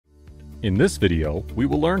In this video, we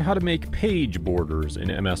will learn how to make page borders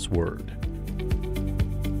in MS Word.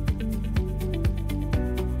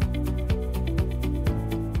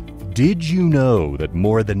 Did you know that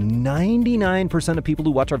more than 99% of people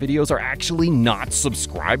who watch our videos are actually not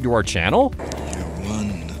subscribed to our channel? You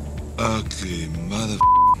one ugly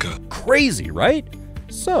motherfucker. Crazy, right?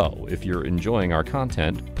 So, if you're enjoying our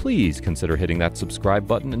content, please consider hitting that subscribe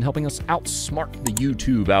button and helping us outsmart the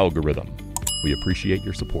YouTube algorithm. We appreciate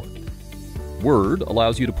your support. Word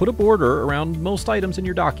allows you to put a border around most items in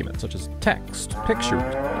your document, such as text, pictures,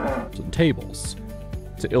 and tables.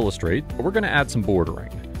 To illustrate, we're going to add some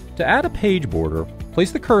bordering. To add a page border,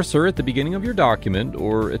 place the cursor at the beginning of your document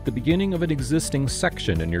or at the beginning of an existing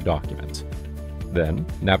section in your document. Then,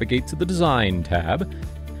 navigate to the Design tab,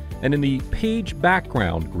 and in the Page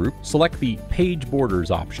Background group, select the Page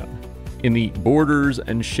Borders option. In the Borders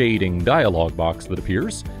and Shading dialog box that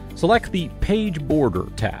appears, select the Page Border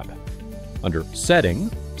tab. Under Setting,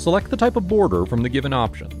 select the type of border from the given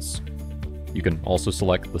options. You can also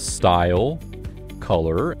select the style,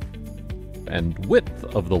 color, and width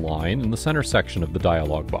of the line in the center section of the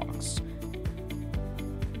dialog box.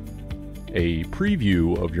 A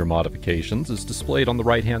preview of your modifications is displayed on the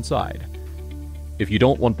right-hand side. If you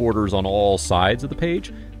don't want borders on all sides of the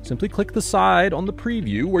page, simply click the side on the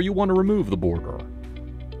preview where you want to remove the border.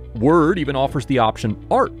 Word even offers the option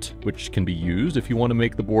Art, which can be used if you want to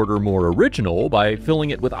make the border more original by filling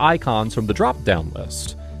it with icons from the drop-down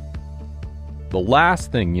list. The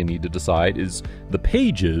last thing you need to decide is the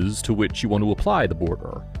pages to which you want to apply the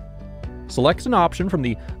border. Select an option from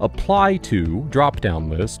the Apply To drop-down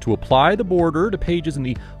list to apply the border to pages in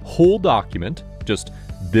the whole document, just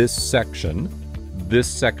this section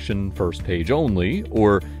first page only,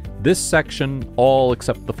 or this section all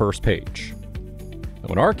except the first page.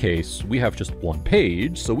 Now in our case, we have just one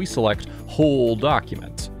page, so we select Whole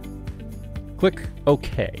Document. Click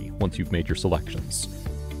OK once you've made your selections.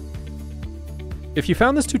 If you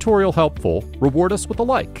found this tutorial helpful, reward us with a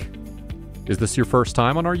like. Is this your first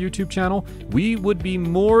time on our YouTube channel? We would be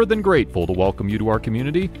more than grateful to welcome you to our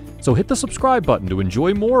community, so hit the subscribe button to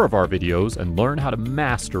enjoy more of our videos and learn how to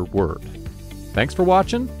master Word. Thanks for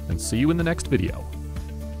watching, and see you in the next video.